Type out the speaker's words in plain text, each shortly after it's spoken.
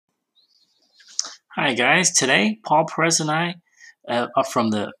Hi, guys. Today, Paul Perez and I, from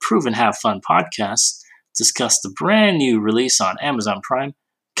the Prove and Have Fun podcast, discuss the brand new release on Amazon Prime,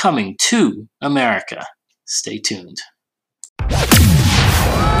 Coming to America. Stay tuned.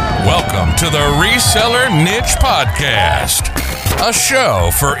 Welcome to the Reseller Niche Podcast, a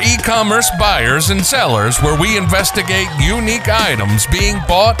show for e-commerce buyers and sellers where we investigate unique items being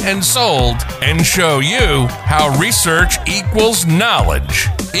bought and sold and show you how research equals knowledge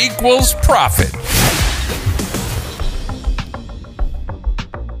equals profit.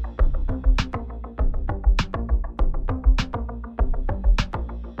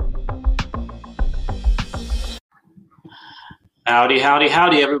 Howdy, howdy,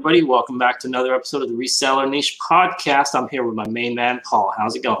 howdy, everybody. Welcome back to another episode of the Reseller Niche Podcast. I'm here with my main man, Paul.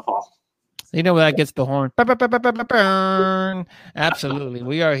 How's it going, Paul? You know that gets the horn. Absolutely.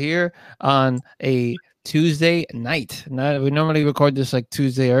 We are here on a Tuesday night. We normally record this like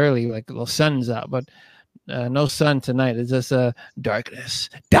Tuesday early, like the sun's out, but no sun tonight. It's just darkness.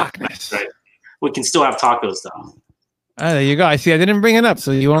 That's right. We can still have tacos, though. There you go. I see. I didn't bring it up,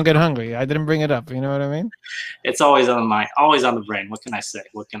 so you won't get hungry. I didn't bring it up. You know what I mean? It's always on the mind, always on the brain. What can I say?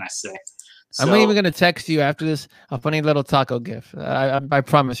 So, I'm even going to text you after this a funny little taco gift. I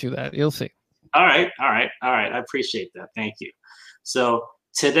promise you that. You'll see. All right. I appreciate that. Thank you. So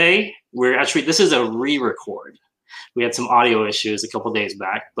today this is a re-record. We had some audio issues a couple days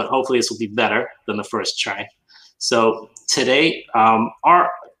back, but hopefully this will be better than the first try. So today, our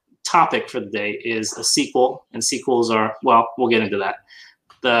topic for the day is a sequel, and sequels are, well, we'll get into that.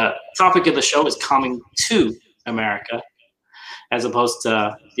 The topic of the show is Coming to America as opposed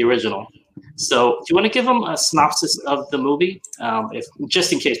to the original. So do you want to give them a synopsis of the movie,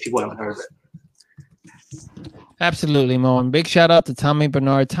 just in case people haven't heard of it? Absolutely, Mo. And big shout out to Tommy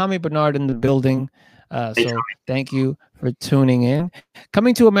Bernard. Tommy Bernard in the building. So thank you for tuning in.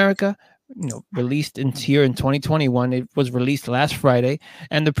 Coming to America, released here in 2021. It was released last Friday.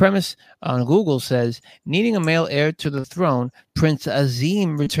 And the premise on Google says, needing a male heir to the throne, Prince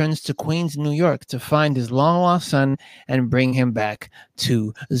Azim returns to Queens, New York to find his long-lost son and bring him back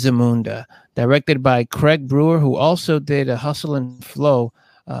to Zamunda. Directed by Craig Brewer, who also did A Hustle and Flow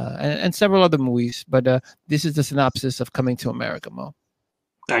and several other movies. But this is the synopsis of Coming to America, Mo.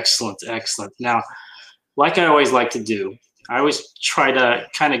 Excellent. Now, like I always like to do, I always try to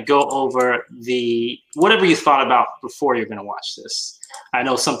kind of go over whatever you thought about before you're going to watch this. I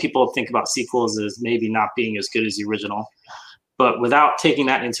know some people think about sequels as maybe not being as good as the original, but without taking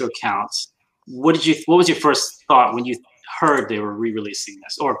that into account, what was your first thought when you heard they were re-releasing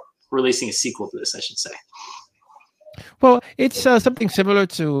this, or releasing a sequel to this, I should say? Well, it's something similar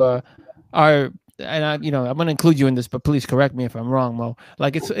to I'm going to include you in this, but please correct me if I'm wrong, Mo.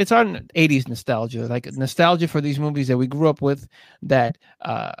 Like it's our 80s nostalgia, like nostalgia for these movies that we grew up with, that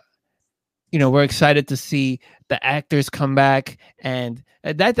we're excited to see the actors come back, and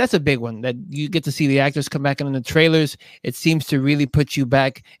that's a big one, that you get to see the actors come back. And in the trailers, it seems to really put you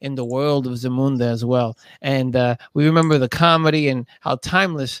back in the world of Zamunda as well. And we remember the comedy and how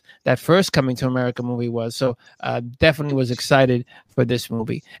timeless that first Coming to America movie was. So definitely was excited for this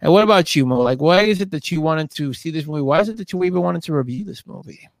movie. And what about you, Mo? Like, why is it that you wanted to see this movie? Why is it that you even wanted to review this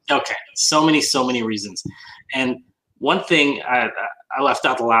movie? Okay, so many reasons. And one thing I left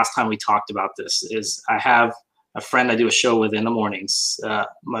out the last time we talked about this is I have a friend I do a show with in the mornings,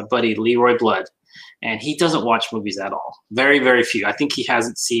 my buddy Leroy Blood, and he doesn't watch movies at all. Very, very few. I think he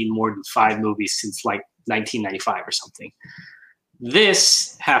hasn't seen more than 5 movies since like 1995 or something.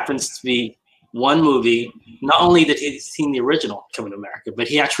 This happens to be one movie. Not only did he see the original Coming to America, but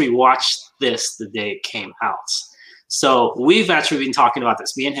he actually watched this the day it came out. So we've actually been talking about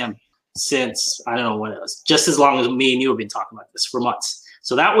this, me and him, since, I don't know when it was, just as long as me and you have been talking about this for months.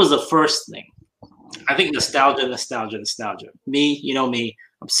 So that was the first thing. I think nostalgia. Me,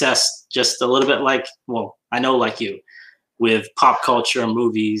 obsessed just a little bit like, well, I know like you, with pop culture,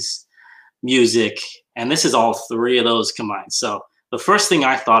 movies, music, and this is all 3 of those combined. So the first thing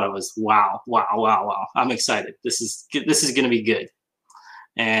I thought of was, wow. I'm excited. This is going to be good.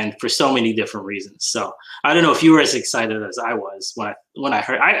 And for so many different reasons. So I don't know if you were as excited as I was when I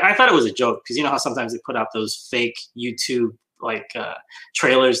heard. I thought it was a joke, because you know how sometimes they put out those fake YouTube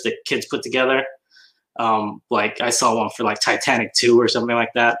trailers that kids put together. Like I saw one for like Titanic 2 or something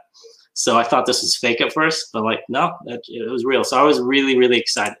like that. So I thought this was fake at first, but no, it was real. So I was really, really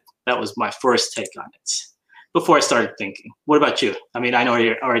excited. That was my first take on it before I started thinking. What about you? I mean, I know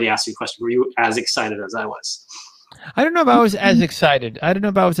I already asked you a question. Were you as excited as I was? I don't know if I was as excited.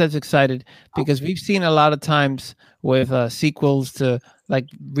 Because we've seen a lot of times with sequels to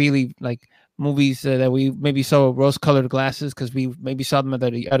really movies that we maybe saw rose-colored glasses because we maybe saw them at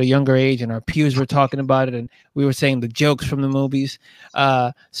a younger age, and our peers were talking about it, and we were saying the jokes from the movies.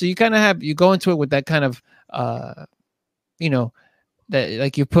 So you kind of you go into it with that kind of, that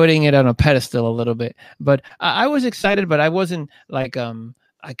like you're putting it on a pedestal a little bit. But I was excited, but I wasn't like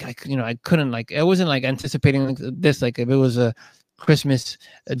I couldn't like, I wasn't like anticipating this, like if it was a Christmas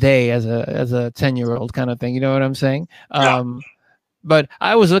day as a 10-year-old kind of thing, you know what I'm saying? Yeah. But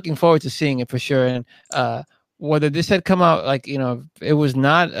I was looking forward to seeing it for sure. And whether this had come out like, it was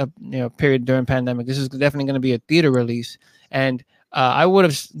not a period during pandemic, this is definitely going to be a theater release. And I would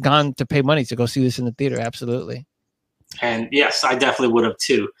have gone to pay money to go see this in the theater. Absolutely. And yes, I definitely would have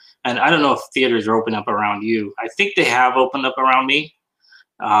too. And I don't know if theaters are open up around you. I think they have opened up around me.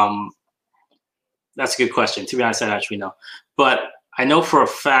 That's a good question. To be honest, I actually know. But I know for a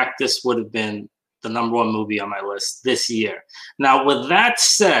fact this would have been the #1 movie on my list this year. Now, with that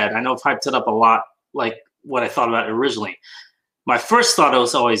said, I know I've hyped it up a lot, like what I thought about it originally. My first thought, it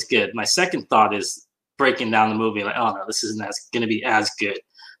was always good. My second thought is breaking down the movie, like, oh no, this isn't going to be as good.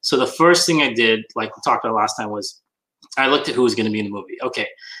 So the first thing I did, like we talked about last time, was I looked at who was going to be in the movie. Okay,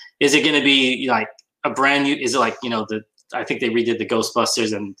 is it going to be like a brand new? Is it like I think they redid the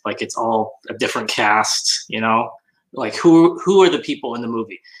Ghostbusters and like it's all a different cast, like who are the people in the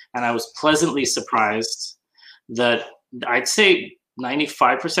movie? And I was pleasantly surprised that I'd say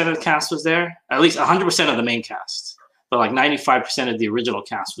 95% of the cast was there, at least 100% of the main cast, but like 95% of the original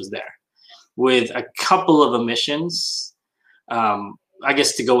cast was there, with a couple of omissions. I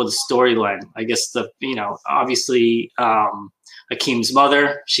guess to go with the storyline, I guess obviously Akeem's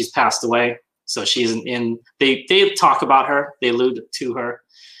mother, she's passed away. So she isn't in, they talk about her, they allude to her,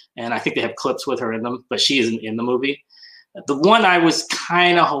 and I think they have clips with her in them, but she isn't in the movie. The one I was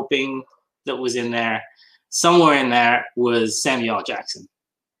kind of hoping that was in there, somewhere in there, was Samuel L. Jackson.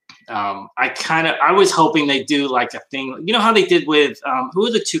 I was hoping they do like a thing, how they did with, who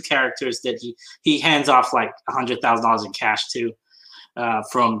are the two characters that he hands off like $100,000 in cash to,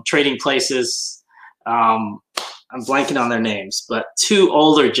 from Trading Places. I'm blanking on their names, but two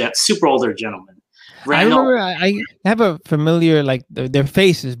super older gentlemen. Randolph, I remember I have a familiar, like their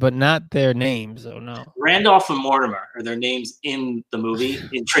faces, but not their names. Oh no. Randolph and Mortimer are their names in the movie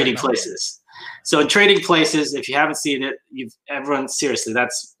in Trading Places. So in Trading Places, if you haven't seen it, everyone, seriously,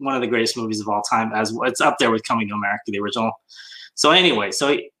 that's one of the greatest movies of all time. As it's up there with Coming to America, the original. So anyway,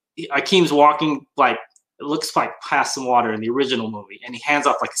 Akeem's walking like, it looks like past some water in the original movie, and he hands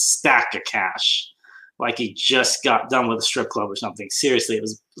off like a stack of cash, like he just got done with a strip club or something. Seriously, it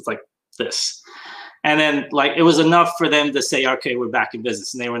was like this. And then like it was enough for them to say, okay, we're back in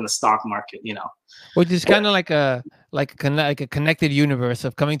business, and they were in the stock market, Which is kind of like a connected universe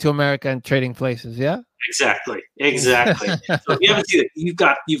of Coming to America and Trading Places, yeah. Exactly. So if you haven't seen it, you've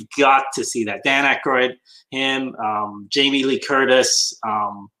got to see that. Dan Aykroyd, him, Jamie Lee Curtis.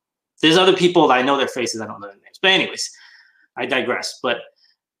 There's other people that I know their faces, I don't know their names. But anyways, I digress. But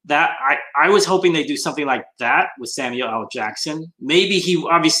that I was hoping they do something like that with Samuel L. Jackson. Maybe he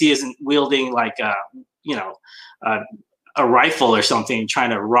obviously isn't wielding like a rifle or something trying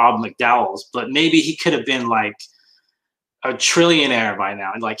to rob McDowell's, but maybe he could have been like a trillionaire by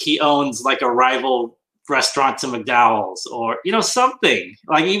now, and like he owns like a rival restaurant to McDowell's, or something.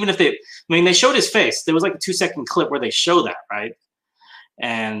 Like even if they showed his face. There was like a 2-second clip where they show that, right?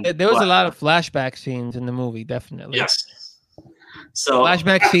 And there was a lot of flashback scenes in the movie, definitely. Yes. So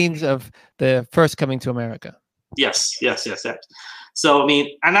flashback scenes of the first Coming to America. Yes. So I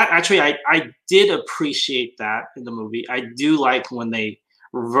mean, and I did appreciate that in the movie. I do like when they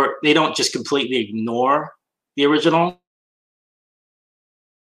don't just completely ignore the original.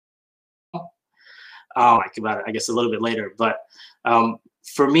 I'll like about it, I guess, a little bit later. But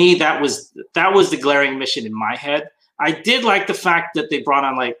for me, that was the glaring mission in my head. I did like the fact that they brought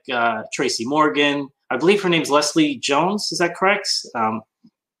on like Tracy Morgan. I believe her name's Leslie Jones. Is that correct? And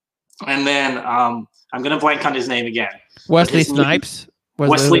then I'm going to blank on his name again. Wesley Snipes.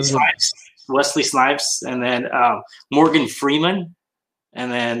 Wesley Snipes. And then Morgan Freeman.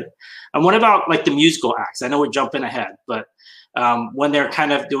 And what about like the musical acts? I know we're jumping ahead, but when they're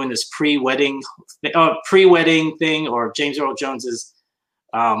kind of doing this pre-wedding thing, or James Earl Jones's.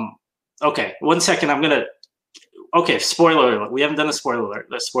 Okay, 1 second. Okay, spoiler alert. We haven't done a spoiler alert.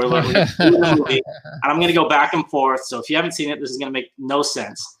 The spoiler alert. And I'm going to go back and forth. So if you haven't seen it, this is going to make no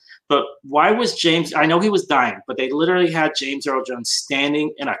sense. But why was James? I know he was dying, but they literally had James Earl Jones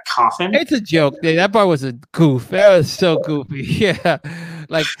standing in a coffin. It's a joke. That part was a goof. That was so goofy. Yeah,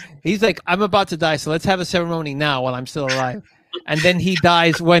 like he's like, I'm about to die, so let's have a ceremony now while I'm still alive. And then he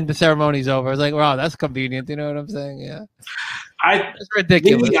dies when the ceremony's over. It's like, wow, that's convenient. You know what I'm saying? Yeah. That's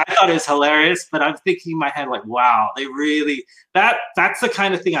ridiculous. I thought it was hilarious, but I'm thinking in my head like, wow, they really that's the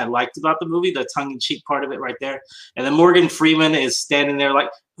kind of thing I liked about the movie, the tongue-in-cheek part of it right there. And then Morgan Freeman is standing there like,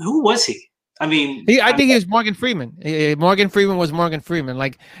 who was he? I mean, I think he was Morgan Freeman. Morgan Freeman was Morgan Freeman.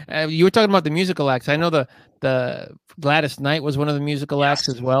 Like you were talking about the musical acts. I know the Gladys Knight was one of the musical acts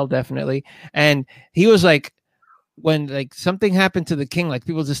as well, definitely. And he was like, when like something happened to the king, like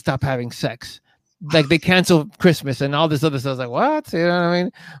people just stop having sex. Like they canceled Christmas and all this other stuff. I was like, what? You know what I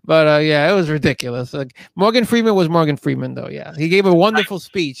mean? But yeah, it was ridiculous. Like Morgan Freeman was Morgan Freeman, though. Yeah, he gave a wonderful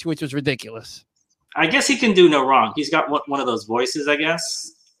speech, which was ridiculous. I guess he can do no wrong. He's got one of those voices, I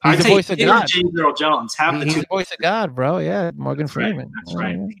guess. He's the voice of God. James Earl Jones. He's the voice of God, bro. Yeah, Morgan Freeman. That's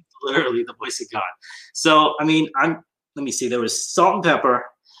right. He's literally the voice of God. So, I mean, let me see. There was Salt and Pepper.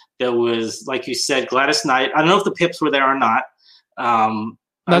 There was, like you said, Gladys Knight. I don't know if the Pips were there or not.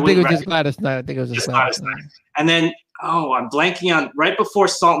 I think it was just Gladys Knight. I think it was just Gladys Knight. And then, I'm blanking on, right before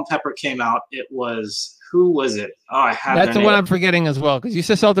Salt and Pepper came out, it was, who was it? Oh, I have That's the one I'm forgetting as well, because you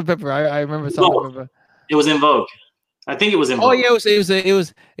said Salt and Pepper. I remember Salt and Pepper. It was In Vogue. I think it was In Vogue. Oh yeah,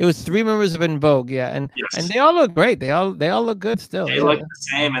 it was three members of In Vogue, yeah, and they all look great. They all look good still. They look the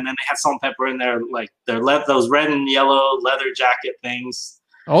same, and then they had Salt and Pepper in there, like those red and yellow leather jacket things.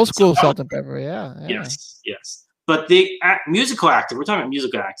 Old school Salt and Pepper, yeah. Yes. But the musical actor, we're talking about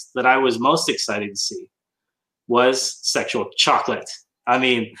musical acts, that I was most excited to see was Sexual Chocolate. I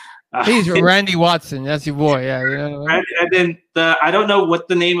mean, he's Randy Watson. That's your boy. Yeah. You know what I mean? And then I don't know what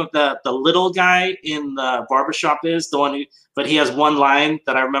the name of the little guy in the barbershop is, the one but he has one line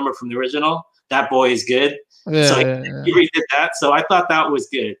that I remember from the original. That boy is good. Yeah, so he redid that. So I thought that was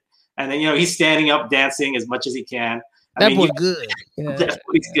good. And then, he's standing up dancing as much as he can. That boy good. That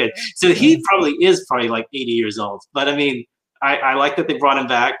boy's good. So he probably is like 80 years old. But I mean, I like that they brought him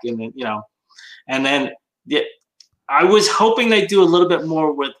back, and then, and then I was hoping they do a little bit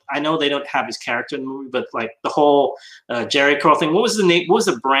more with, I know they don't have his character in the movie, but like the whole Jerry Curl thing. What was the name? What was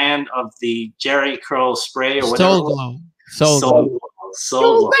the brand of the Jerry Curl spray or whatever? Soul Glow. Soul Glow.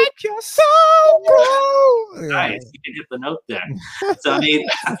 Make your soul glow. Nice, you can hit the note there. So I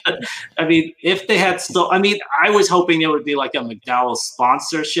mean, if they had I was hoping it would be like a McDowell's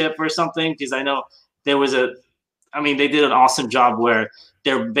sponsorship or something, because I know there was they did an awesome job where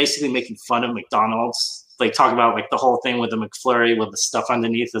they're basically making fun of McDonald's. They talk about like the whole thing with the McFlurry with the stuff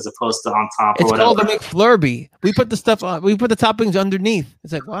underneath as opposed to on top. It's called the McFlurby. We put the stuff on. We put the toppings underneath.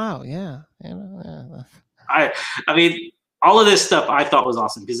 It's like, wow, yeah. I mean, all of this stuff I thought was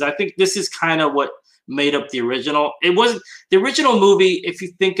awesome, because I think this is kind of what made up the original. It wasn't the original movie. If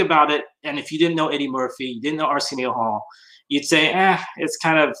you think about it, and if you didn't know Eddie Murphy, you didn't know Arsenio Hall, you'd say, it's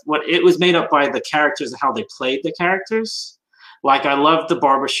kind of what it was made up by the characters and how they played the characters. Like I loved the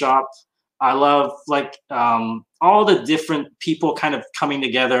barbershop. I love all the different people kind of coming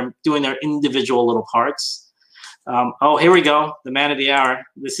together, doing their individual little parts. Here we go. The man of the hour.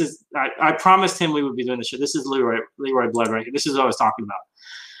 This is, I promised him we would be doing the show. This is Leroy Blood right here. This is what I was talking about.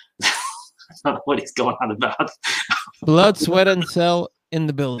 I don't know what he's going on about. Blood, sweat, and cell in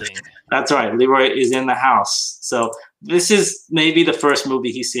the building. That's right. Leroy is in the house. So this is maybe the first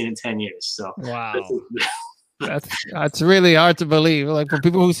movie he's seen in 10 years. So wow. That's really hard to believe. Like for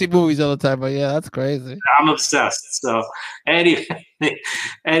people who see movies all the time, but yeah, that's crazy. I'm obsessed. So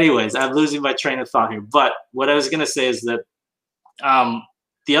anyways, I'm losing my train of thought here. But what I was gonna say is that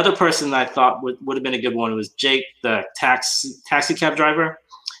the other person that I thought would have been a good one was Jake, the taxi cab driver,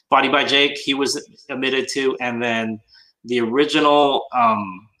 Body by Jake. He was admitted to, and then the original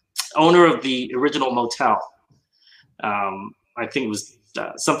owner of the original motel. I think it was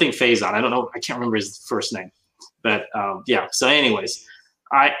something Faison. I don't know. I can't remember his first name. But yeah, so anyways,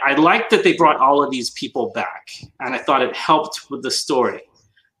 I like that they brought all of these people back, and I thought it helped with the story.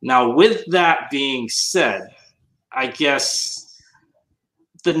 Now, with that being said, I guess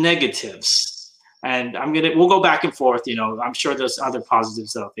the negatives, and we'll go back and forth, I'm sure there's other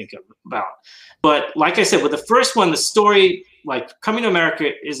positives that I'll think about. But like I said, with the first one, the story, like Coming to America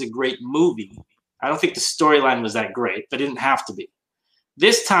is a great movie. I don't think the storyline was that great, but it didn't have to be.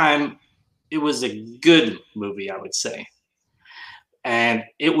 This time, it was a good movie, I would say. And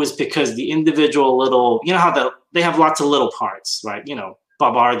it was because the individual little, how they have lots of little parts, right?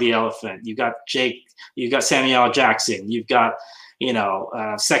 Babar the elephant, you got Jake, you got Samuel L. Jackson, you've got,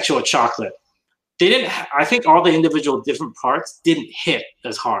 Sexual Chocolate. I think all the individual different parts didn't hit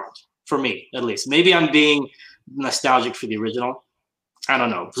as hard, for me, at least. Maybe I'm being nostalgic for the original. I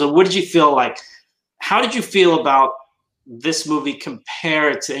don't know. So what did you feel like? How did you feel about this movie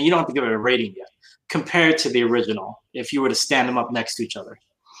compared to, and you don't have to give it a rating yet, compared to the original, if you were to stand them up next to each other?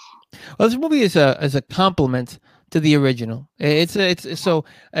 Well, this movie is a compliment to the original. It's so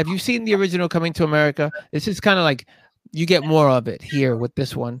if you've seen the original Coming to America, this is kind of like you get more of it here with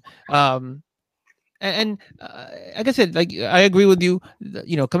this one. And like I said, like I agree with you.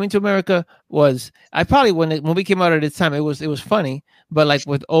 You know, Coming to America was I probably when we came out at its time, it was funny, but like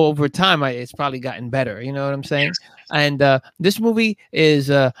with over time, it's probably gotten better. You know what I'm saying? And this movie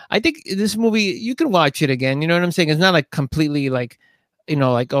is, I think this movie you can watch it again. You know what I'm saying? It's not like completely like, you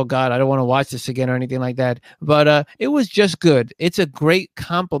know, like oh God, I don't want to watch this again or anything like that. But it was just good. It's a great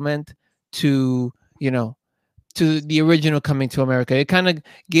compliment to to the original Coming to America. It kind of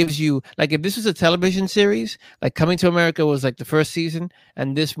gives you like if this was a television series, like Coming to America was like the first season,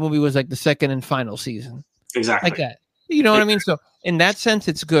 and this movie was like the second and final season. Exactly. Like that. You know what I mean? So in that sense,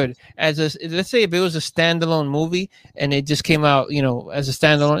 it's good. Let's say if it was a standalone movie and it just came out, you know, as a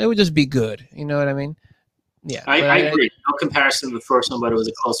standalone, it would just be good. You know what I mean? Yeah. I agree. No comparison to the first one, but it was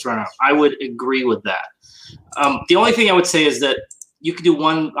a close runner. I would agree with that. The only thing I would say is that you could do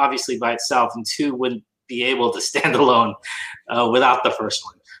one obviously by itself, and two wouldn't be able to stand alone without the first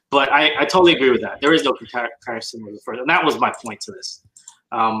one. But I totally agree with that. There is no comparison with the first, and that was my point to this.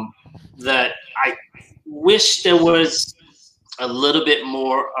 That I wish there was a little bit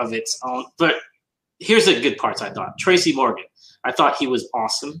more of its own. But here's the good parts. I thought Tracy Morgan. I thought he was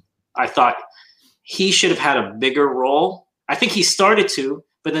awesome. I thought he should have had a bigger role. I think he started to,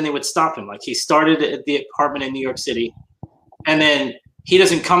 but then they would stop him. Like he started at the apartment in New York City, and then he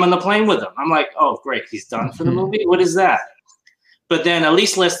doesn't come on the plane with them. I'm like, oh, great. He's done for the movie? What is that? But then at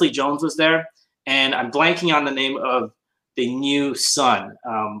least Leslie Jones was there. And I'm blanking on the name of the new son.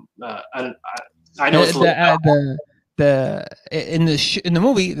 I know it's in the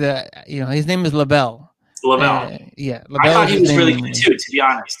movie, his name is LaBelle. LaBelle. Yeah. LaBelle I thought he was really good too, to be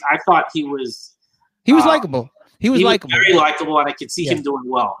honest. I thought he was likable. He was likable. Very likable, and I could see him doing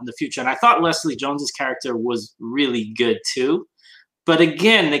well in the future. And I thought Leslie Jones's character was really good too. But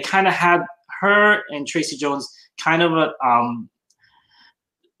again, they kind of had her and Tracy Jones kind of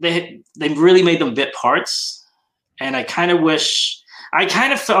they really made them bit parts. And I kind of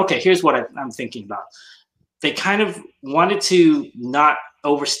felt, okay, here's what I'm thinking about. They kind of wanted to not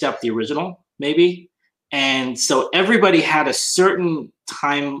overstep the original, maybe. And so everybody had a certain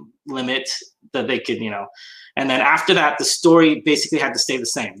time limit that they could, and then after that, the story basically had to stay the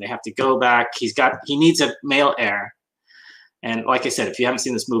same. They have to go back. He needs a male heir. And like I said, if you haven't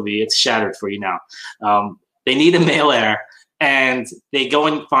seen this movie, it's shattered for you now. They need a male heir, and they go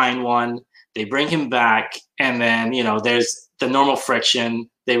and find one. They bring him back, and then, there's the normal friction.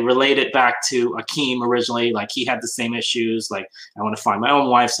 They relate it back to Akeem originally. Like, he had the same issues. Like, I want to find my own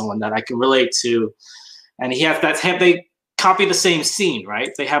wife, someone that I can relate to. And they copy the same scene,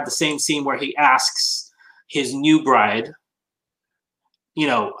 right? They have the same scene where he asks his new bride,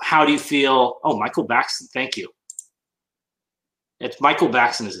 how do you feel? Oh, Michael Baxton, thank you. It's Michael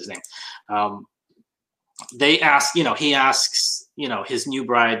Baxton is his name. They ask, he asks, his new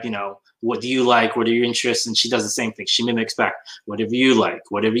bride, what do you like? What are your interests? And she does the same thing. She mimics back, whatever you like,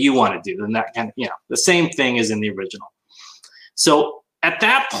 whatever you want to do. And that kind of, the same thing is in the original. So at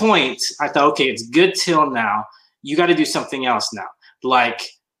that point, I thought, okay, it's good till now. You got to do something else now. Like,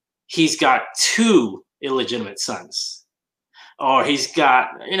 he's got 2 illegitimate sons, or he's got,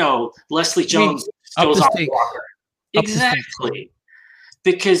 Leslie Jones goes off the water. Exactly.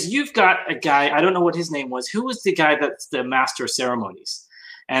 Because you've got a guy, I don't know what his name was. Who was the guy that's the master of ceremonies?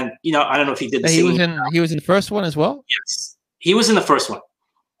 And, I don't know if he did the singing. He was in the first one as well? Yes. He was in the first one.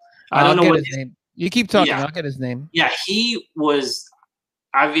 I don't know what his name. You keep talking. I'll get his name. Yeah, he was,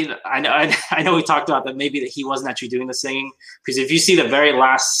 I know we talked about that maybe that he wasn't actually doing the singing. Because if you see the very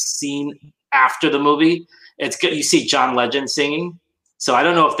last scene after the movie, it's good. You see John Legend singing. So I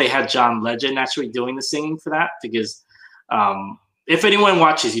don't know if they had John Legend actually doing the singing for that, because if anyone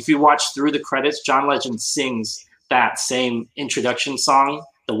watches, if you watch through the credits, John Legend sings that same introduction song,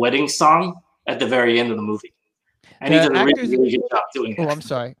 the wedding song, at the very end of the movie. And he does a really good job doing it. Oh, I'm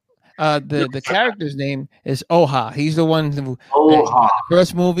sorry. The character's name is Oha. He's the one who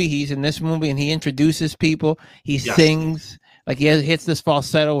first movie, he's in this movie, and he introduces people. He sings. Like, he hits this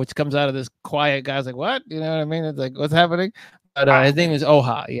falsetto, which comes out of this quiet guy's like, what? You know what I mean? It's like, what's happening? But his name is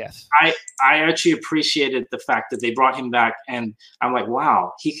Oha, yes. I actually appreciated the fact that they brought him back, and I'm like,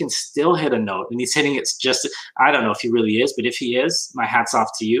 wow, he can still hit a note, and he's hitting it just, I don't know if he really is, but if he is, my hat's off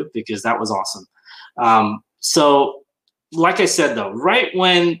to you, because that was awesome. So, like I said, though, right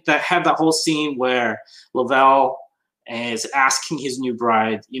when had that whole scene where Lavelle is asking his new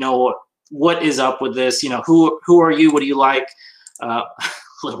bride, what is up with this? Who are you? What do you like?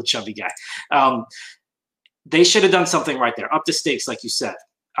 Little chubby guy. They should have done something right there. Up the stakes, like you said.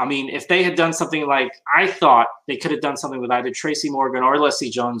 I mean, if they had done something like, I thought they could have done something with either Tracy Morgan or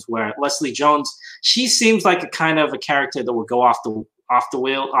Leslie Jones, where Leslie Jones, she seems like a kind of a character that would go off the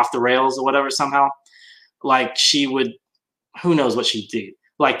rails or whatever somehow. Like she would, who knows what she'd do.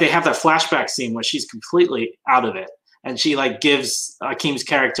 Like they have that flashback scene where she's completely out of it, and she like gives Akeem's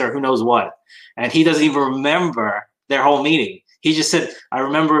character who knows what, and he doesn't even remember their whole meeting. He just said, "I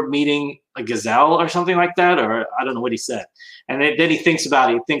remember meeting a gazelle" or something like that, or I don't know what he said. And then he thinks about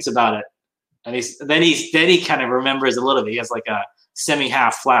it. He thinks about it, and then he kind of remembers a little bit. He has like a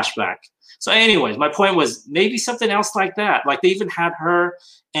semi-half flashback. So, anyways, my point was maybe something else like that. Like they even had her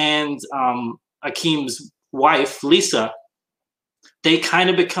and Akeem's wife, Lisa. They kind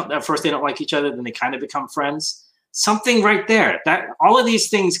of become, at first they don't like each other, then they kind of become friends. Something right there. That all of these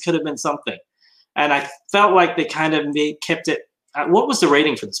things could have been something. And I felt like they kind of kept it. What was the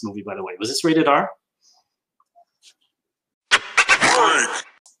rating for this movie, by the way? Was this rated R?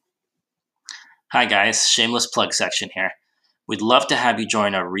 Hi guys, shameless plug section here. We'd love to have you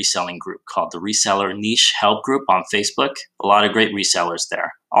join our reselling group called the Reseller Niche Help Group on Facebook. A lot of great resellers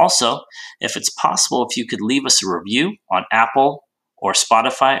there. Also, if it's possible, if you could leave us a review on Apple or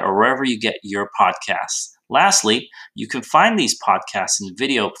Spotify or wherever you get your podcasts. Lastly, you can find these podcasts in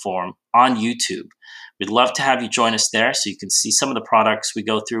video form on YouTube. We'd love to have you join us there so you can see some of the products we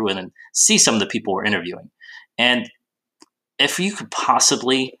go through and then see some of the people we're interviewing. And if you could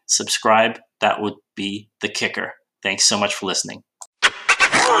possibly subscribe, that would be the kicker. Thanks so much for listening.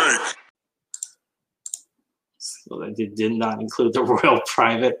 So they did not include the Royal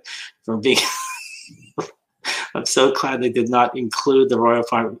Private from being... I'm so glad they did not include the Royal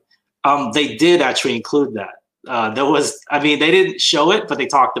Private. They did actually include that. There was, I mean, they didn't show it, but they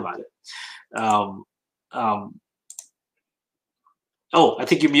talked about it. Oh, I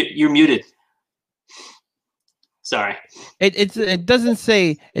think you're muted. Sorry. It doesn't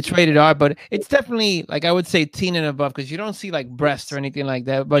say it's rated R, but it's definitely, like, I would say teen and above, because you don't see like breasts or anything like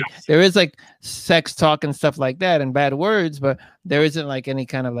that. But there is like sex talk and stuff like that and bad words, but there isn't like any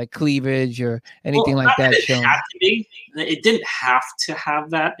kind of like cleavage or anything like that shown. It didn't have to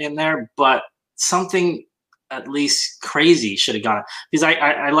have that in there, but something at least crazy should have gone. Because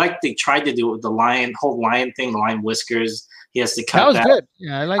I like they tried to do it with the whole lion thing, the lion whiskers. He has to cut that. Was that. good.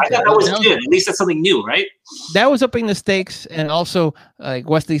 Yeah, I like that. That was good. At least that's something new, right? That was upping the stakes, and also like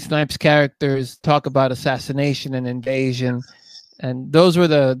Wesley Snipes' characters talk about assassination and invasion, and those are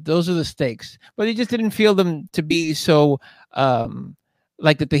the stakes. But he just didn't feel them to be so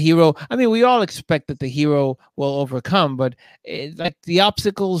like that the hero. I mean, we all expect that the hero will overcome, but like the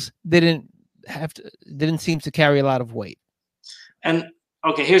obstacles didn't seem to carry a lot of weight. And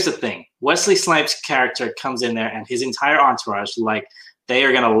okay, here's the thing. Wesley Snipes' character comes in there and his entire entourage, like, they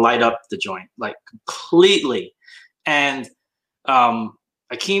are going to light up the joint, like, completely. And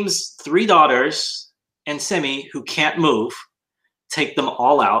Akeem's 3 daughters and Simi, who can't move, take them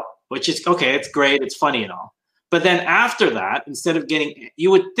all out, which is, okay, it's great, it's funny and all. But then after that, instead of getting,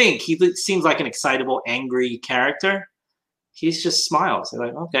 you would think he seems like an excitable, angry character. He just smiles. They're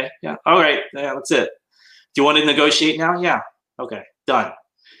like, okay, yeah, all right, yeah, that's it. Do you want to negotiate now? Yeah, okay, done.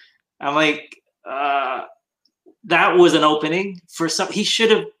 I'm like, that was an opening for some. He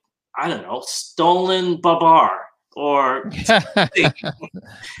should have, I don't know, stolen Babar or something.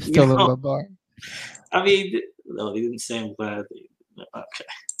 Stolen Babar. I mean, no, they didn't say I'm glad. Okay,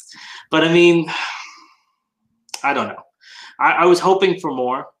 but I mean, I don't know. I was hoping for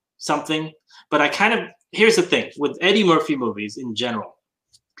more, something, but I kind of, here's the thing with Eddie Murphy movies in general.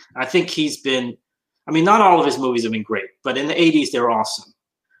 I think he's been, I mean, not all of his movies have been great, but in the 80s, they were awesome.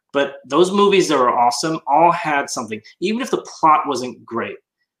 But those movies that were awesome all had something. Even if the plot wasn't great,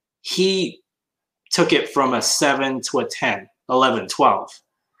 he took it from a 7 to a 10, 11, 12,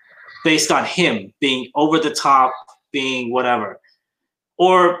 based on him being over the top, being whatever.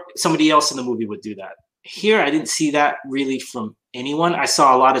 Or somebody else in the movie would do that. Here, I didn't see that really from anyone. I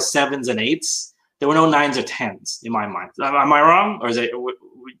saw a lot of 7s and 8s. There were no 9s or 10s in my mind. Am I wrong? Or is it, would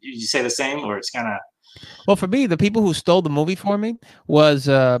you say the same? Or it's kind of... Well, for me, the people who stole the movie for me was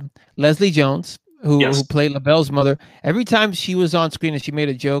Leslie Jones, who played LaBelle's mother. Every time she was on screen and she made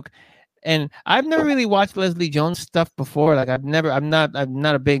a joke, and I've never really watched Leslie Jones stuff before. Like I'm not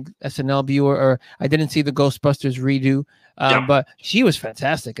a big SNL viewer, or I didn't see the Ghostbusters redo. But she was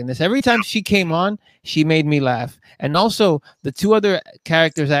fantastic in this. Every time she came on, she made me laugh. And also the 2 other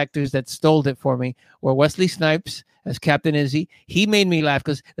actors that stole it for me were Wesley Snipes as Captain Izzy. He made me laugh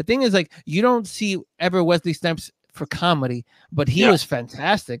because the thing is, like, you don't see ever Wesley Snipes for comedy, but he was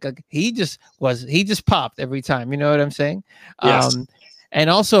fantastic. Like he just popped every time. You know what I'm saying? Yes. And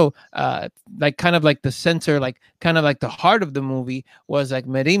also, like kind of like the center, like kind of like the heart of the movie was like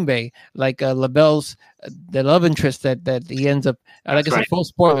Merimbe, like LaBelle's the love interest that he ends up. Like I said, full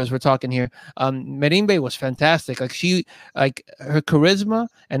spoilers we're talking here. Merimbe was fantastic. Like she, like her charisma,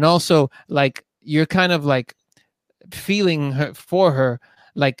 and also like you're kind of like feeling her for her.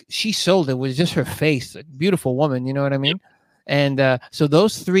 Like she sold it with just her face, a beautiful woman. You know what I mean? And so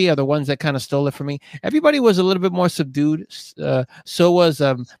those three are the ones that kind of stole it for me. Everybody was a little bit more subdued. So was,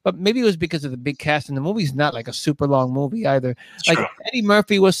 but maybe it was because of the big cast. And the movie's not like a super long movie either. Like Eddie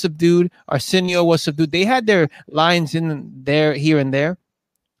Murphy was subdued. Arsenio was subdued. They had their lines in there, here and there,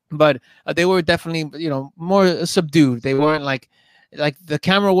 but they were definitely, more subdued. They weren't like the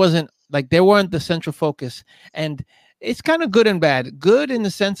camera wasn't like, they weren't the central focus. And it's kind of good and bad. Good in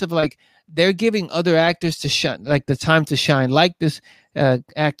the sense of like, they're giving other actors to shine, like the time to shine, like this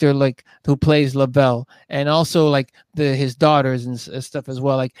actor, like who plays LaBelle, and also like his daughters and stuff as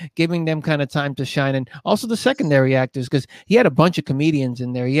well, like giving them kind of time to shine, and also the secondary actors, because he had a bunch of comedians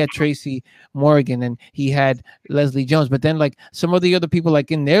in there. He had Tracy Morgan and he had Leslie Jones, but then like some of the other people,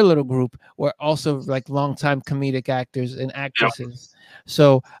 like in their little group, were also like longtime comedic actors and actresses.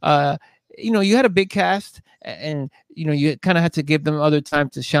 So you had a big cast, and you kind of had to give them other time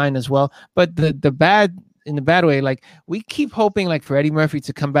to shine as well. But the bad, in the bad way, like we keep hoping like for Eddie Murphy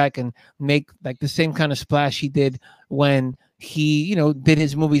to come back and make like the same kind of splash he did when he did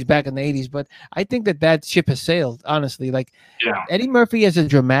his movies back in the 80s. But I think that ship has sailed, honestly. Like Eddie Murphy as a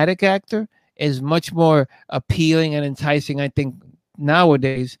dramatic actor is much more appealing and enticing, I think,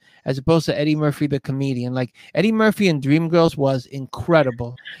 nowadays, as opposed to Eddie Murphy the comedian. Like Eddie Murphy in Dreamgirls was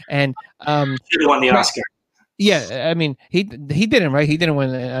incredible, and he won the Oscar. Yeah, I mean he didn't, right? He didn't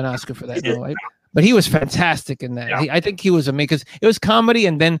win an Oscar for that, no, right? But he was fantastic in that. I think he was amazing because it was comedy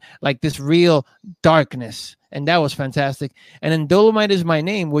and then like this real darkness, and that was fantastic. And then Dolomite Is My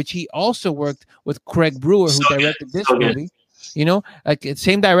Name, which he also worked with Craig Brewer, who directed this movie. Like it's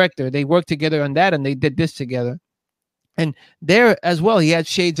same director. They worked together on that, and they did this together. And there as well, he had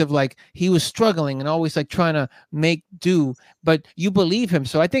shades of like he was struggling and always like trying to make do, but you believe him.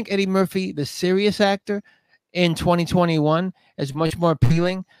 So I think Eddie Murphy, the serious actor in 2021, is much more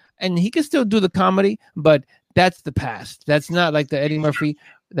appealing, and he can still do the comedy, but that's the past. That's not like the Eddie Murphy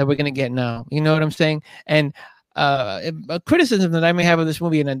that we're gonna get now. You know what I'm saying? And a criticism that I may have of this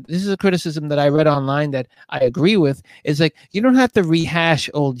movie, and this is a criticism that I read online that I agree with, is like you don't have to rehash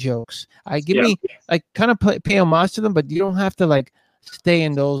old jokes. Give me like kind of pay homage to them, but you don't have to like stay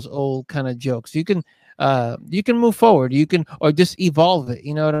in those old kind of jokes. You can move forward. You can, or just evolve it.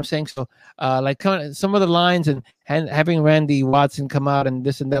 You know what I'm saying? So like kind of some of the lines and having Randy Watson come out and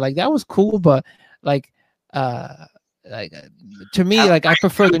this and that, like that was cool, but like to me, like I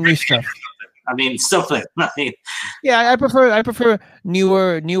prefer the new stuff. I mean, something. Yeah, I prefer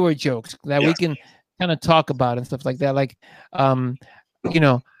newer jokes that we can kind of talk about and stuff like that. Like,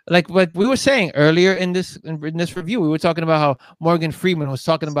 like what we were saying earlier in this review, we were talking about how Morgan Freeman was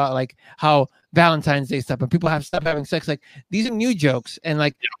talking about like how Valentine's Day stuff and people have stopped having sex. Like these are new jokes, and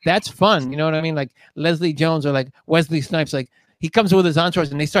like that's fun. You know what I mean? Like Leslie Jones or like Wesley Snipes, like he comes with his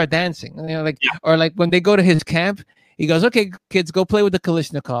entourage and they start dancing. Like or like when they go to his camp. He goes, okay, kids, go play with the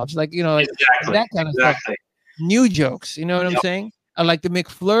Kalishnikovs. Like, like that kind of stuff. New jokes, you know what I'm saying? I like the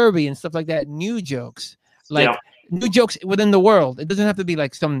McFlurby and stuff like that. New jokes. Like new jokes within the world. It doesn't have to be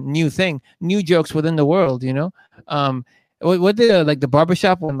like some new thing. New jokes within the world, What did like the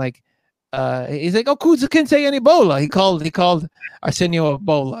barbershop one, like he's like, oh, Kuza can say any Ebola. He called Arsenio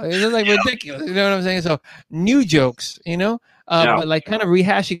Ebola. It's like ridiculous. You know what I'm saying? So new jokes, but like kind of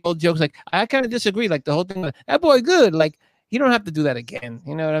rehashing old jokes. Like I kind of disagree. Like the whole thing, that boy good. Like you don't have to do that again.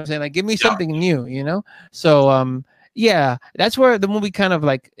 You know what I'm saying? Like give me something new. So that's where the movie kind of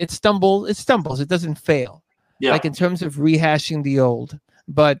like it stumbles. It doesn't fail. Like in terms of rehashing the old,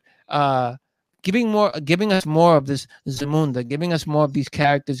 but giving us more of this Zamunda, giving us more of these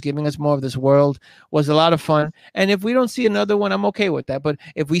characters, giving us more of this world was a lot of fun. And if we don't see another one, I'm okay with that. But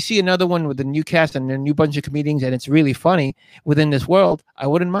if we see another one with a new cast and a new bunch of comedians and it's really funny within this world, I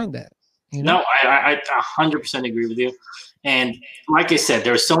wouldn't mind that. No, I 100% agree with you. And like I said,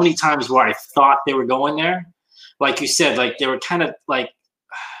 there were so many times where I thought they were going there. Like you said, like they were kind of like,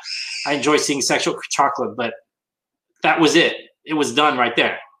 I enjoy seeing Sexual Chocolate, but that was it. It was done right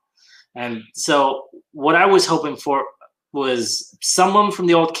there. And so what I was hoping for was someone from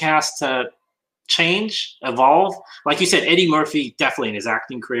the old cast to change, evolve. Like you said, Eddie Murphy definitely in his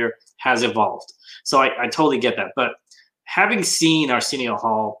acting career has evolved. So I totally get that. But having seen Arsenio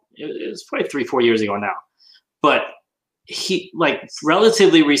Hall, it was probably 3-4 years ago now, but he like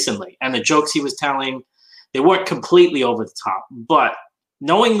relatively recently, and the jokes he was telling, they weren't completely over the top, but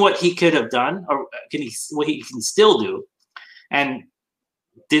knowing what he could have done, or what he can still do, and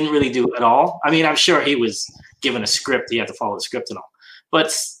didn't really do at all. I mean, I'm sure he was given a script; he had to follow the script and all,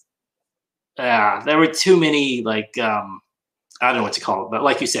 but there were too many like I don't know what to call it, but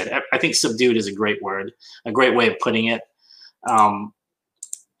like you said, I think subdued is a great word, a great way of putting it.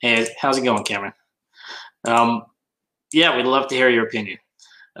 And how's it going, Cameron? Yeah, we'd love to hear your opinion.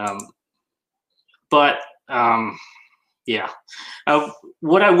 Yeah.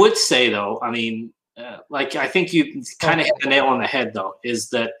 What I would say, though, I mean, like I think you kind of hit the nail on the head, though, is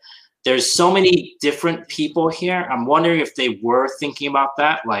that there's so many different people here. I'm wondering if they were thinking about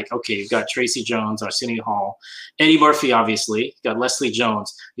that. Like, okay, you've got Tracy Jones, Arsenio Hall, Eddie Murphy, obviously. You got Leslie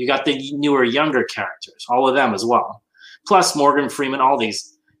Jones. You got the newer, younger characters, all of them as well. Plus Morgan Freeman, all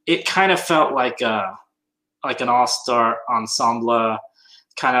these. It kind of felt like an all-star ensemble,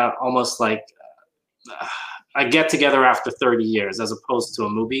 kind of almost like a get-together after 30 years, as opposed to a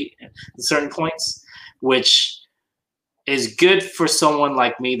movie at certain points, which is good for someone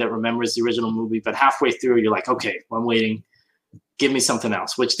like me that remembers the original movie, but halfway through you're like, okay, I'm waiting, give me something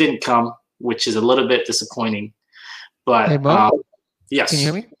else, which didn't come, which is a little bit disappointing. But hey, Mo, yes, can you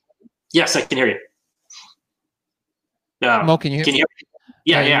hear me? Yes, I can hear you. Mo, can you hear me?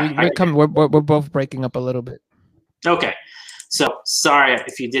 Yeah. We're both breaking up a little bit. Okay, so sorry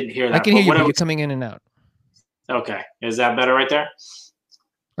if you didn't hear that. I can hear you, but you're coming in and out. Okay, is that better right there?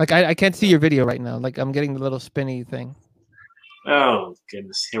 Like I can't see your video right now. Like I'm getting the little spinny thing. Oh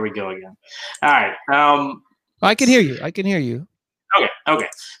goodness, here we go again. All right. I can hear you. I can hear you. Okay.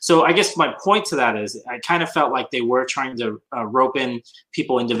 So I guess my point to that is I kind of felt like they were trying to rope in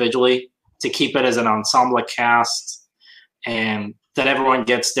people individually to keep it as an ensemble cast, and that everyone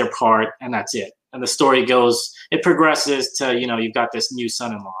gets their part, and that's it. And the story goes, it progresses to, you've got this new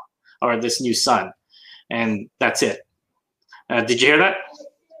son-in-law or this new son, and that's it. Did you hear that?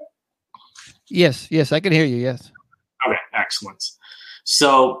 Yes, I can hear you. Yes. Okay, excellent.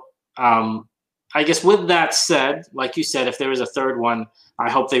 So I guess with that said, like you said, if there is a third one, I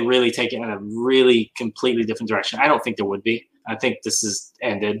hope they really take it in a really completely different direction. I don't think there would be. I think this is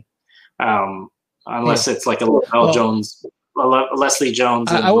ended, unless it's like a Leslie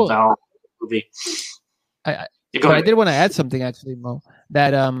Jones and Lavelle movie. I did want to add something, actually, Mo,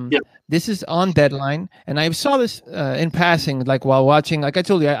 that this is on Deadline, and I saw this in passing, like while watching. Like I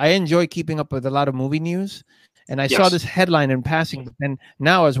told you, I enjoy keeping up with a lot of movie news, and I saw this headline in passing. And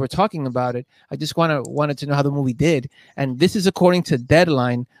now, as we're talking about it, I just wanted to know how the movie did. And this is according to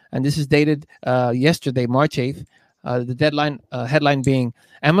Deadline, and this is dated yesterday, March 8th. The Deadline headline being,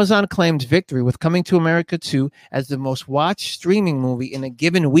 Amazon claims victory with Coming to America 2 as the most watched streaming movie in a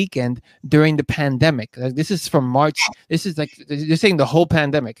given weekend during the pandemic. This is from March. This is like, they're saying the whole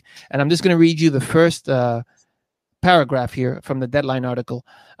pandemic. And I'm just going to read you the first paragraph here from the Deadline article.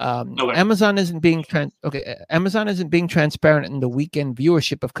 Amazon isn't being transparent in the weekend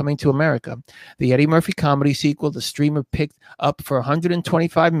viewership of Coming to America. The Eddie Murphy comedy sequel, the streamer picked up for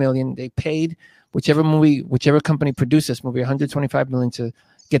 $125 million. They paid whichever company produced this movie, $125 million to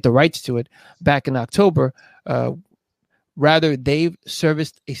get the rights to it back in October. Rather, they've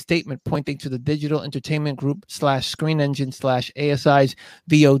serviced a statement pointing to the Digital Entertainment Group / Screen Engine / ASI's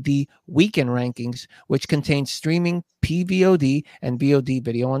VOD weekend rankings, which contains streaming PVOD and VOD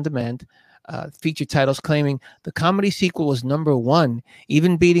video on demand feature titles, claiming the comedy sequel was #1,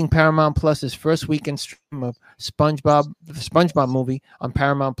 even beating Paramount Plus's first weekend stream of the SpongeBob movie on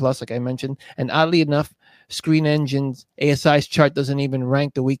Paramount Plus, like I mentioned. And oddly enough, Screen Engine's ASI's chart doesn't even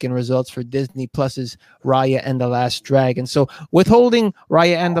rank the weekend results for Disney Plus's Raya and the Last Dragon. So withholding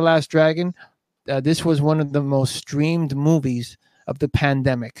Raya and the Last Dragon, this was one of the most streamed movies of the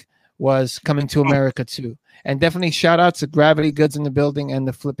pandemic, was Coming to America 2. And definitely shout out to Gravity Goods in the building and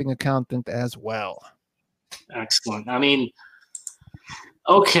the Flipping Accountant as well. Excellent. I mean,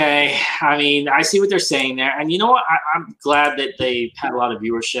 okay. I mean, I see what they're saying there. And you know what? I'm glad that they had a lot of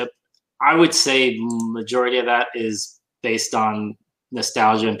viewership. I would say majority of that is based on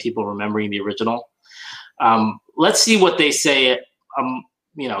nostalgia and people remembering the original. Let's see what they say,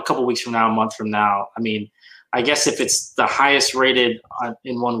 a couple weeks from now, a month from now. I mean, I guess if it's the highest rated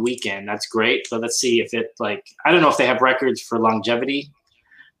in one weekend, that's great. But let's see if it, I don't know if they have records for longevity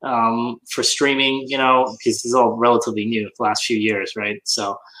for streaming, because this is all relatively new, the last few years, right?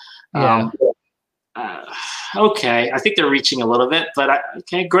 So, okay, I think they're reaching a little bit, but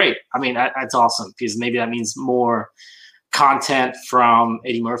okay, great. I mean, that's awesome, because maybe that means more content from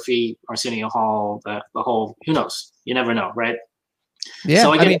Eddie Murphy, Arsenio Hall, the whole, who knows? You never know, right? Yeah,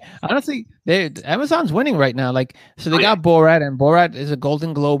 so I mean, honestly, Amazon's winning right now. They got Borat, and Borat is a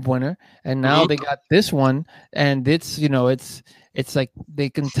Golden Globe winner, and now they got this one, and it's it's like they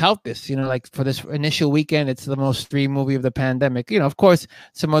can tout this, like for this initial weekend, it's the most streamed movie of the pandemic. Of course,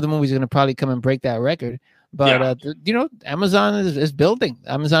 some other movies are going to probably come and break that record. But, Amazon is building.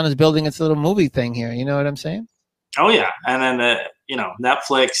 Amazon is building its little movie thing here. You know what I'm saying? Oh, yeah. And then,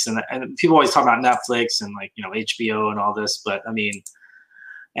 Netflix and people always talk about Netflix and HBO and all this. But I mean,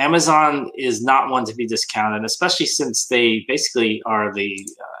 Amazon is not one to be discounted, especially since they basically are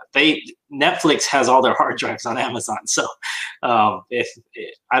Netflix has all their hard drives on Amazon. So I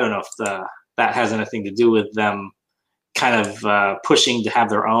don't know if that has anything to do with them kind of pushing to have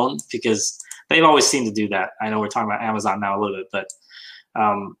their own, because they've always seemed to do that. I know we're talking about Amazon now a little bit, but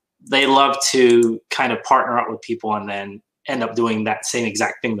they love to kind of partner up with people and then end up doing that same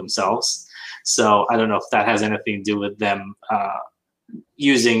exact thing themselves. So I don't know if that has anything to do with them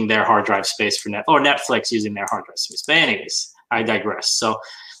using their hard drive space for Netflix using their hard drive space. But anyways, I digress. So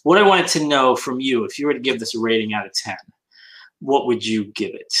what I wanted to know from you, if you were to give this a rating out of 10, what would you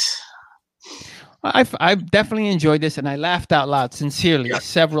give it? I've definitely enjoyed this, and I laughed out loud sincerely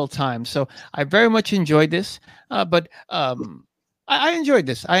several times. So I very much enjoyed this, but I enjoyed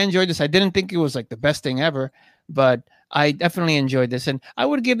this. I didn't think it was like the best thing ever, but I definitely enjoyed this, and I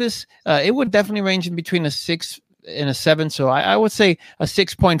would give this. It would definitely range in between a 6 and a 7. So I would say a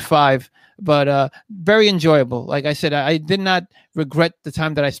 6.5. But very enjoyable. Like I said, I did not regret the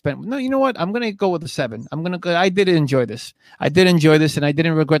time that I spent. No, you know what? I'm gonna go with a 7. I did enjoy this. And I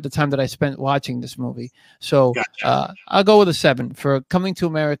didn't regret the time that I spent watching this movie. So gotcha. I'll go with a 7 for Coming to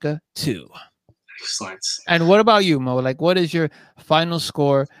America 2. Excellent. And what about you, Mo? Like, what is your final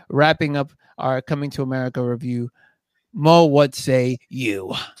score wrapping up our Coming to America review? Mo, what say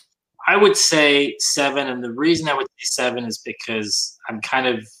you? I would say 7, and the reason I would say 7 is because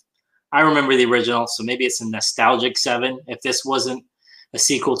I remember the original, so maybe it's a nostalgic 7. If this wasn't a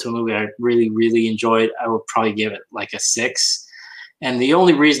sequel to a movie I really, really enjoyed, I would probably give it like a 6. And the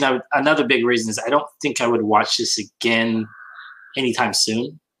only reason another big reason is I don't think I would watch this again anytime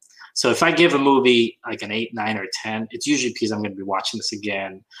soon. So if I give a movie like an 8, 9, or 10, it's usually because I'm going to be watching this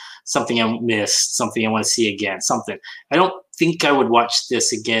again, something I missed, something I want to see again, something. I don't think I would watch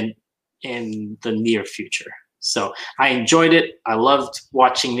this again in the near future. So I enjoyed it. I loved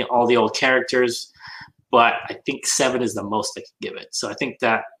watching all the old characters, but I think 7 is the most I could give it. So I think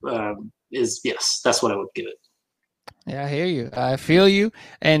that that's what I would give it. Yeah, I hear you. I feel you.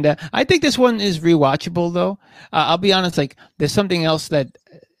 And I think this one is rewatchable, though. I'll be honest, like there's something else that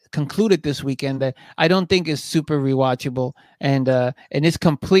concluded this weekend that I don't think is super rewatchable, and it's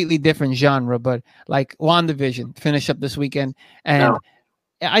completely different genre, but like WandaVision finished up this weekend, and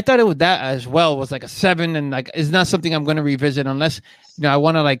I thought it was that as well was like a 7, and like it's not something I'm going to revisit unless I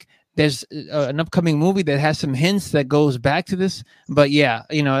want to like. There's an upcoming movie that has some hints that goes back to this, but yeah,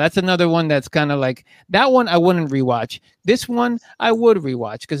 that's another one that's kind of like that one I wouldn't rewatch. This one I would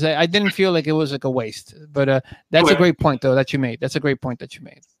rewatch because I didn't feel like it was like a waste. But that's a great point though that you made. That's a great point that you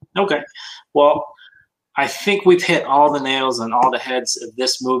made. Okay, well, I think we've hit all the nails on all the heads of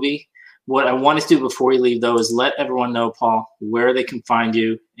this movie. What I wanted to do before we leave, though, is let everyone know, Paul, where they can find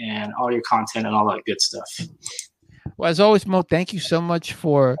you and all your content and all that good stuff. Well, as always, Mo, thank you so much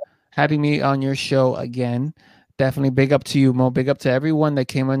for having me on your show again. Definitely big up to you, Mo. Big up to everyone that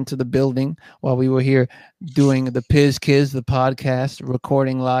came into the building while we were here doing the Piz Kiz, the podcast,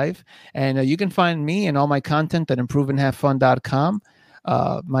 recording live. And you can find me and all my content at improveandhavefun.com.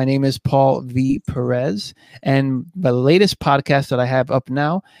 My name is Paul V. Perez, and the latest podcast that I have up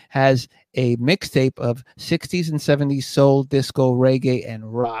now has a mixtape of 60s and 70s soul, disco, reggae,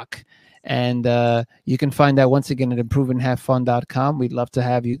 and rock. And you can find that once again at improveandhavefun.com. We'd love to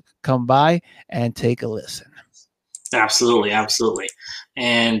have you come by and take a listen. Absolutely, absolutely.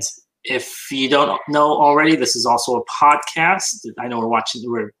 And if you don't know already, this is also a podcast. I know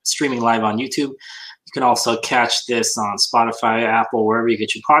we're streaming live on YouTube. You can also catch this on Spotify, Apple, wherever you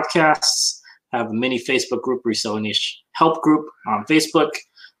get your podcasts. I have a mini Facebook group, Reseller Niche Help Group on Facebook.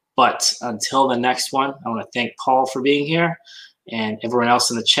 But until the next one, I want to thank Paul for being here and everyone else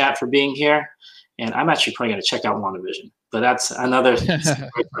in the chat for being here. And I'm actually probably going to check out WandaVision, but that's another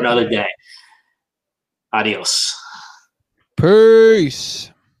day. Adios.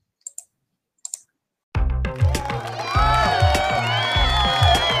 Peace.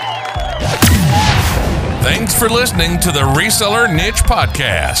 Thanks for listening to the Reseller Niche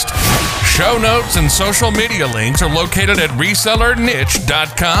Podcast. Show notes and social media links are located at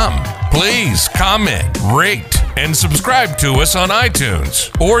resellerniche.com. Please comment, rate, and subscribe to us on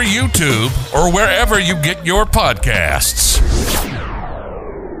iTunes or YouTube or wherever you get your podcasts.